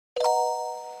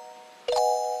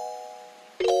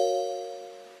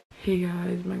Hey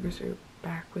guys, Marcus here,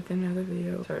 back with another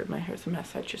video. Sorry, my hair's a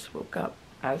mess. I just woke up.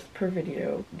 As per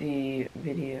video, the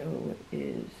video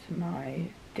is my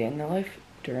day in the life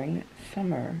during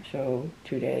summer. So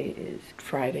today is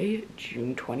Friday,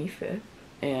 June 25th,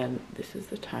 and this is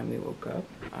the time we woke up.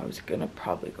 I was gonna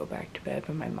probably go back to bed,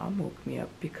 but my mom woke me up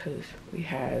because we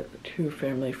had two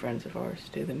family friends of ours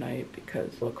stay the night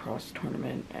because lacrosse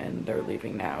tournament, and they're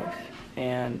leaving now,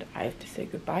 and I have to say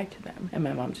goodbye to them, and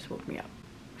my mom just woke me up.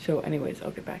 So anyways,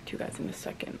 I'll get back to you guys in a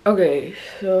second. Okay,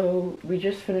 so we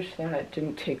just finished that. It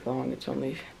didn't take long. It's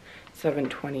only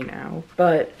 7:20 now.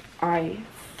 But I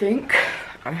think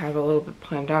I have a little bit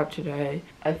planned out today.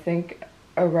 I think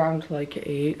around like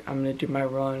 8, I'm gonna do my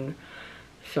run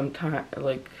sometime.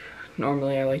 Like,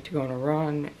 normally I like to go on a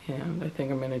run, and I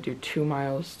think I'm gonna do 2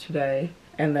 miles today.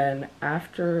 And then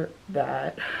after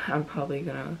that, I'm probably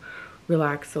gonna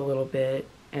relax a little bit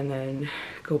and then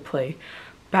go play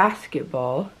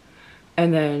basketball.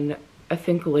 And then I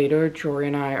think later Jory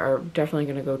and I are definitely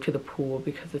gonna go to the pool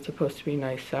because it's supposed to be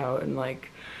nice out, and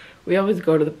like we always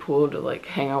go to the pool to like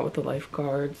hang out with the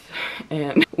lifeguards,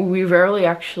 and we rarely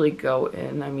actually go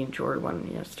in. I mean, Jory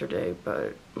went yesterday,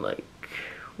 but like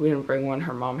we didn't bring one.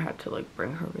 Her mom had to like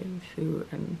bring her bathing suit,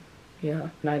 and yeah,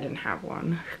 and I didn't have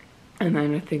one. And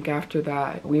then I think after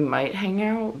that we might hang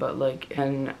out, but like,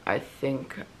 and I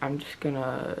think I'm just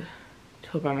gonna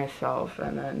chill by myself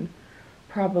and then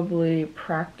probably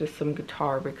practice some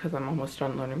guitar because I'm almost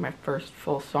done learning my first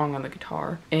full song on the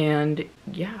guitar. And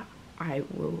yeah, I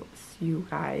will see you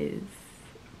guys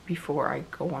before I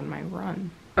go on my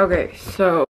run. Okay,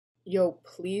 so Yo,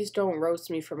 please don't roast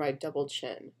me for my double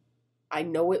chin. I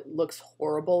know it looks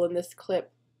horrible in this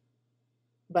clip,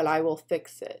 but I will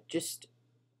fix it. Just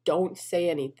don't say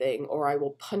anything or I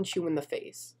will punch you in the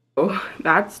face. oh,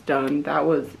 that's done. That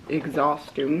was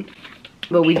exhausting.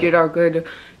 But we did our good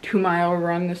 2-mile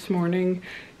run this morning.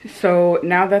 So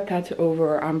now that that's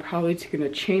over, I'm probably just gonna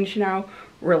change now,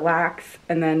 relax,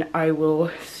 and then I will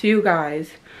see you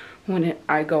guys when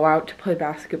I go out to play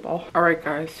basketball. All right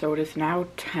guys, so it is now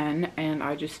 10 and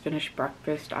I just finished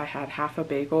breakfast. I had half a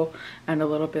bagel and a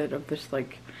little bit of this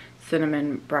like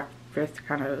cinnamon breakfast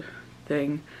kind of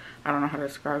thing. I don't know how to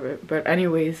describe it, but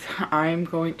anyways, I'm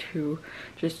going to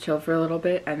just chill for a little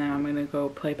bit and then I'm gonna go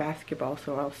play basketball,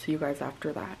 so I'll see you guys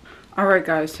after that. Alright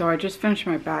guys, so I just finished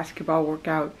my basketball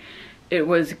workout. It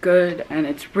was good and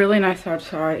it's really nice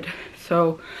outside,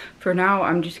 so for now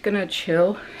I'm just gonna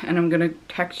chill and I'm gonna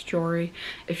text Jory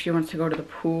if she wants to go to the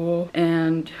pool,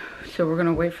 and so we're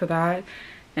gonna wait for that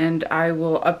and I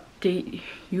will update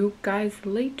you guys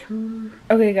later.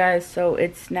 Okay guys, so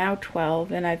it's now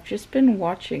 12 and I've just been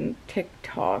watching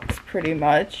TikToks pretty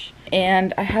much,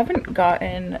 and I haven't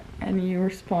gotten any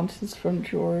responses from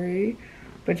Jory,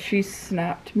 but she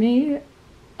snapped me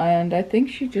and I think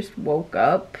she just woke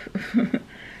up.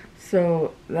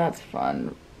 So that's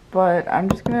fun, but I'm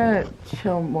just gonna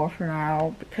chill more for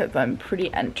now because I'm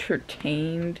pretty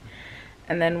entertained,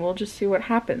 and then we'll just see what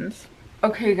happens.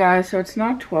 Okay guys, so it's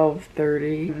now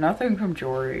 12:30. Nothing from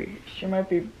Jory. She might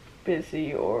be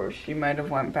busy or she might have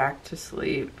went back to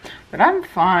sleep, but I'm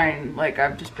fine. Like,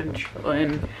 I've just been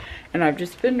chilling and I've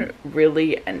just been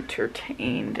really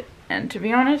entertained, and to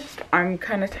be honest, I'm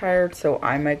kind of tired, so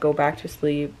I might go back to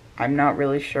sleep. I'm not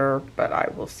really sure, but I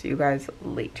will see you guys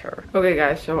later. Okay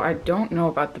guys, so I don't know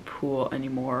about the pool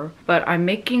anymore, but I'm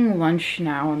making lunch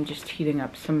now. I'm just heating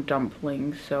up some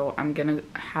dumplings, so I'm gonna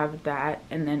have that,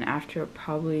 and then after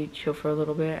probably chill for a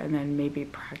little bit and then maybe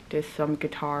practice some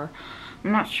guitar.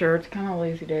 I'm not sure, it's kind of a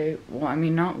lazy day. Well, I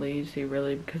mean, not lazy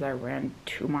really, because I ran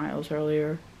 2 miles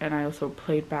earlier and I also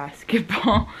played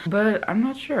basketball, but I'm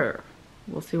not sure.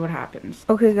 We'll see what happens.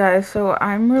 Okay guys, so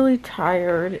I'm really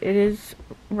tired. It is,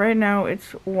 right now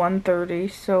it's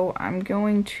 1:30, so I'm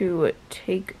going to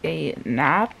take a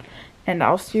nap and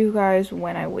I'll see you guys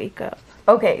when I wake up.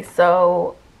 Okay,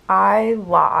 so I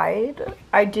lied.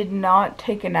 I did not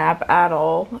take a nap at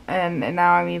all, and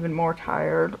now I'm even more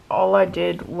tired. All I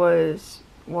did was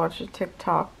watch a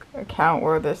TikTok account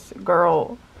where this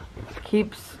girl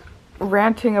keeps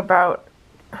ranting about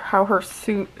how her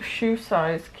shoe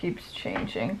size keeps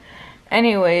changing.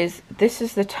 Anyways, this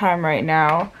is the time right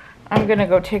now. I'm gonna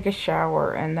go take a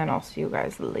shower and then I'll see you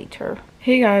guys later.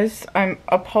 Hey guys, I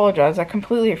apologize, I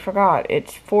completely forgot.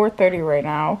 It's 4:30 right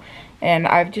now and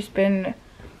I've just been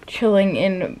chilling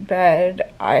in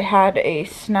bed. I had a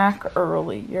snack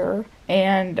earlier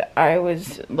and I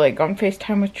was like on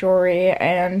FaceTime with Jory,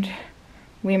 and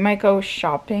we might go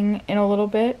shopping in a little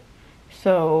bit.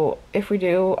 So if we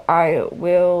do, I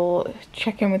will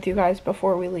check in with you guys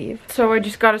before we leave. So I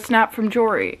just got a snap from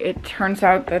Jory. It turns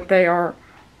out that they are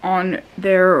on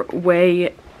their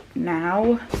way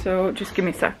now. So just give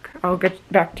me a sec. I'll get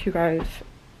back to you guys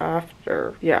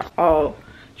after. Yeah, I'll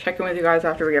check in with you guys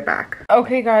after we get back.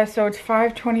 Okay guys, so it's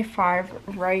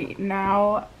 5:25 right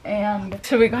now, and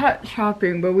so we got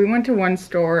shopping, but we went to one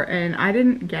store and I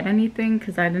didn't get anything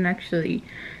because I didn't actually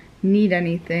need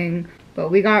anything,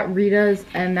 but we got Rita's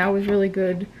and that was really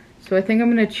good. So I think I'm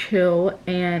gonna chill,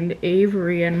 and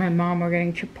Avery and my mom are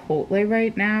getting Chipotle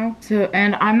right now. So,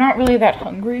 and I'm not really that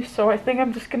hungry, so I think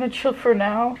I'm just gonna chill for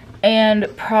now and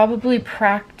probably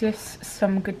practice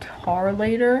some guitar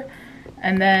later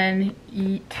and then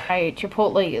eat. I ate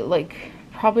Chipotle like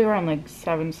probably around like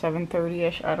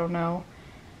 7:30ish, I don't know.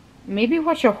 Maybe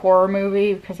watch a horror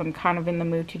movie because I'm kind of in the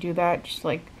mood to do that, just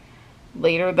like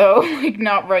later though, like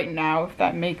not right now, if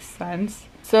that makes sense.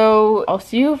 So I'll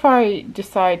see you if I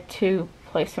decide to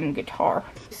play some guitar.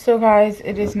 So guys,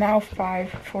 it is now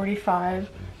 5:45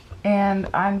 and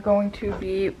I'm going to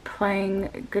be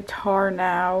playing guitar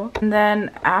now. And then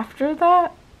after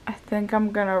that, I think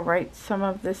I'm gonna write some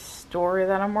of this story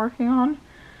that I'm working on.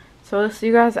 So I'll see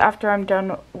you guys after I'm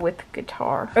done with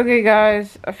guitar. Okay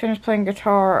guys, I finished playing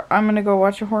guitar. I'm gonna go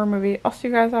watch a horror movie. I'll see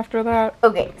you guys after that.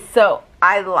 Okay, so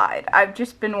I lied. I've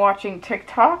just been watching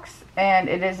TikToks and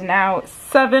it is now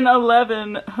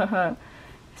 7:11.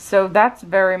 So that's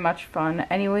very much fun.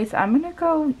 Anyways, I'm gonna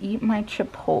go eat my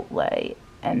Chipotle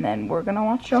and then we're gonna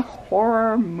watch a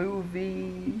horror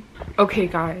movie. Okay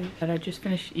guys, I just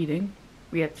finished eating.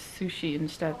 We had sushi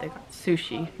instead. They got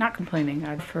sushi. Not complaining.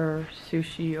 I'd prefer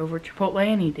sushi over Chipotle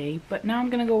any day. But now I'm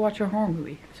gonna go watch a horror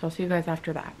movie. So I'll see you guys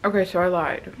after that. Okay, so I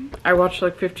lied. I watched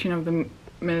like 15 of the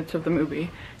minutes of the movie.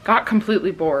 Got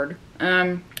completely bored.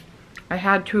 I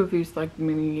had 2 of these like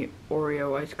mini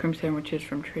Oreo ice cream sandwiches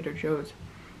from Trader Joe's.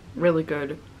 Really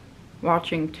good.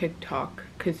 Watching TikTok,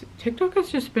 because TikTok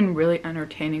has just been really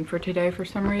entertaining for today for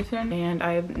some reason, and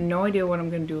I have no idea what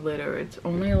I'm gonna do later. It's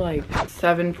only like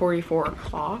 7:44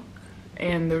 o'clock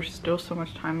and there's still so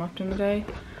much time left in the day.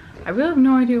 I really have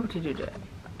no idea what to do today.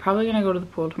 Probably gonna go to the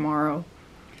pool tomorrow.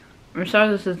 I'm sorry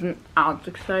this isn't as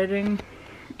exciting.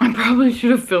 I probably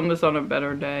should have filmed this on a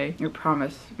better day. I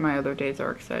promise my other days are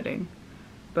exciting.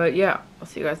 But yeah, I'll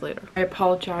see you guys later. I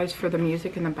apologize for the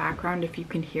music in the background if you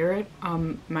can hear it.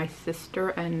 My sister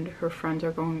and her friends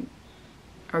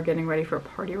are getting ready for a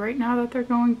party right now that they're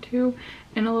going to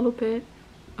in a little bit.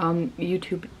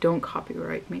 YouTube, don't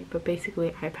copyright me, but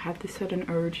basically I've had this sudden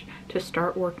urge to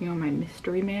start working on my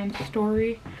Mystery Man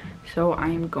story. So I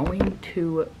am going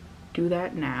to do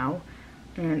that now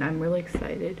and I'm really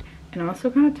excited. And I'm also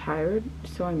kind of tired,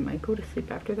 so I might go to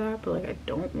sleep after that, but like I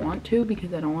don't want to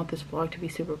because I don't want this vlog to be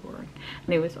super boring.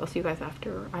 Anyways, I'll see you guys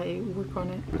after I work on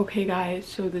it. Okay guys,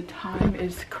 so the time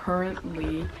is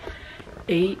currently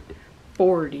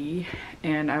 8:40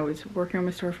 and I was working on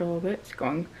my story for a little bit. It's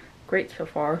going great so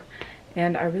far.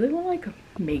 And I really want to like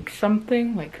make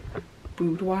something like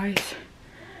food-wise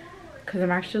because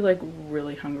I'm actually like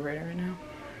really hungry right now.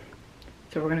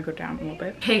 So we're gonna go down a little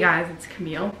bit. Hey guys, it's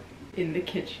Camille. In the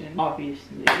kitchen,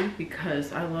 obviously,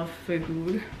 because I love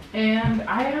food and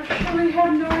I actually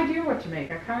have no idea what to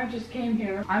make. I kind of just came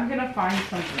here. I'm gonna find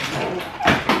something.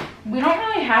 We don't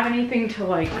really have anything to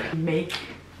like make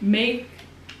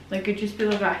like it just be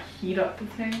like a heat up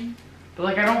thing, but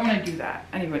like I don't want to do that.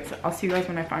 Anyways, I'll see you guys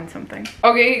when I find something.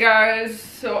 Okay guys,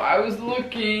 so I was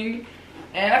looking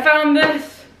and I found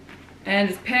this, and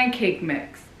it's pancake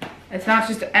mix. It's not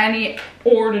just any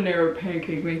ordinary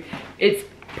pancake mix, it's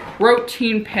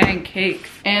protein pancakes.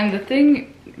 And the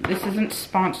thing, this isn't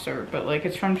sponsored, but like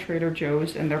it's from Trader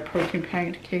Joe's and their protein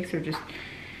pancakes are just,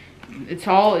 it's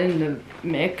all in the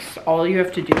mix. All you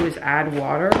have to do is add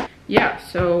water. Yeah,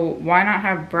 so why not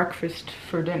have breakfast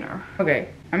for dinner? Okay,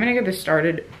 I'm gonna get this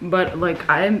started, but like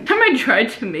I tried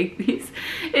to make these,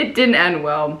 it didn't end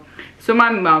well. So my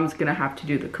mom's gonna have to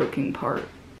do the cooking part.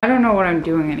 I don't know what I'm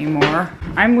doing anymore.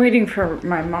 I'm waiting for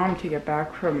my mom to get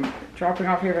back from dropping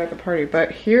off here at the party,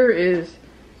 but here is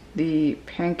the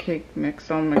pancake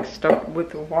mix all mixed up with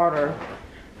the water.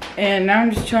 And now I'm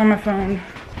just chilling on my phone,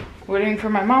 waiting for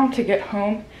my mom to get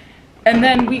home. And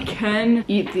then we can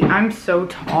eat the, I'm so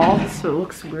tall, so it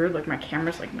looks weird, like my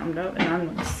camera's like numbed up and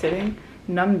I'm like sitting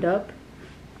numbed up.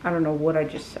 I don't know what I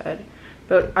just said.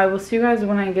 But I will see you guys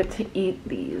when I get to eat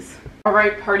these. All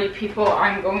right, party people,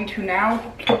 I'm going to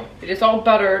now. It is all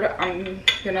buttered. I'm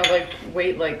gonna like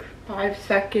wait like 5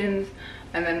 seconds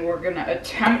and then we're gonna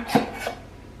attempt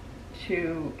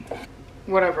to,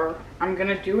 whatever. I'm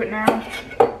gonna do it now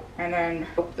and then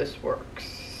hope this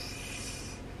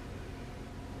works.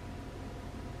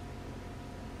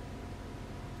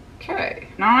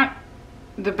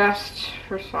 the best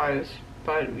for size,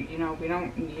 but you know, we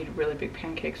don't need really big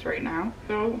pancakes right now.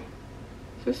 So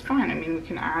it's fine. I mean, we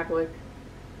can add like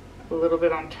a little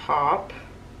bit on top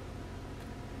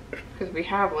because we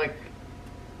have like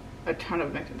a ton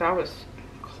of mix. That was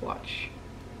clutch.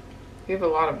 We have a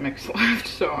lot of mix left,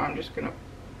 so I'm just gonna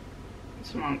put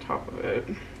some on top of it,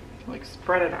 like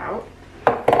spread it out.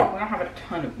 We don't have a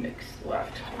ton of mix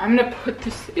left. I'm gonna put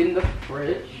this in the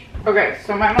fridge. Okay,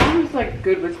 so my mom is like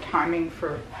good with timing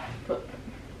for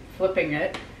flipping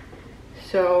it.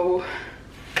 So,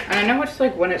 and I know it's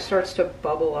like when it starts to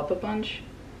bubble up a bunch,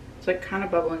 it's like kind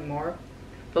of bubbling more.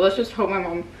 But let's just hope my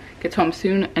mom gets home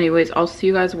soon. Anyways, I'll see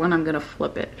you guys when I'm gonna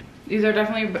flip it. These are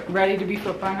definitely ready to be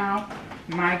flipped by now.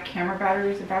 My camera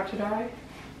battery is about to die.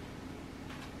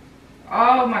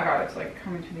 Oh my god, it's like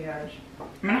coming to the edge.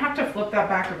 I'm gonna have to flip that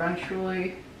back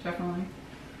eventually, definitely.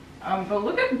 But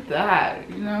look at that,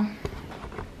 you know?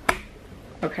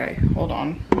 Okay, hold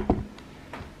on.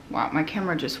 Wow, my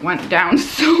camera just went down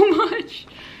so much.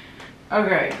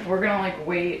 Okay, we're gonna like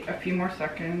wait a few more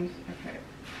seconds. Okay,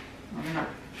 I'm gonna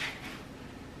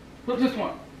flip this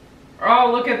one.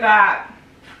 Oh, look at that.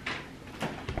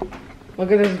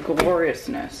 Look at this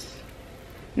gloriousness.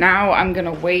 Now I'm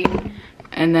gonna wait,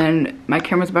 and then my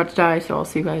camera's about to die, so I'll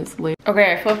see you guys later.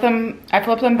 Okay, I flipped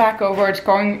them back over. It's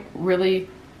going really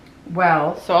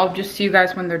well, so I'll just see you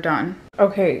guys when they're done.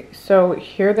 Okay, so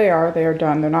here they are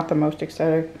done. They're not the most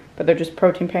exciting, but they're just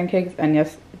protein pancakes, and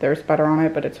yes, there's butter on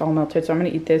it, but it's all melted, so I'm gonna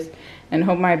eat this and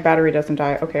hope my battery doesn't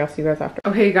die. Okay, I'll see you guys after.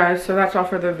 Okay guys, so that's all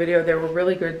for the video. They were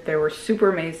really good. They were super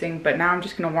amazing, but now I'm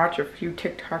just gonna watch a few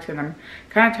TikToks, and I'm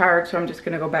kind of tired, so I'm just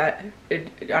gonna go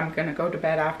I'm gonna go to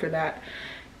bed after that.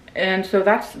 And so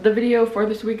that's the video for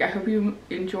this week. I hope you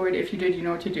enjoyed. If you did, you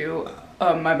know what to do.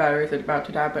 My battery is about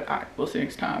to die, but I will see you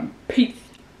next time. Peace.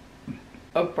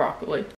 Of broccoli.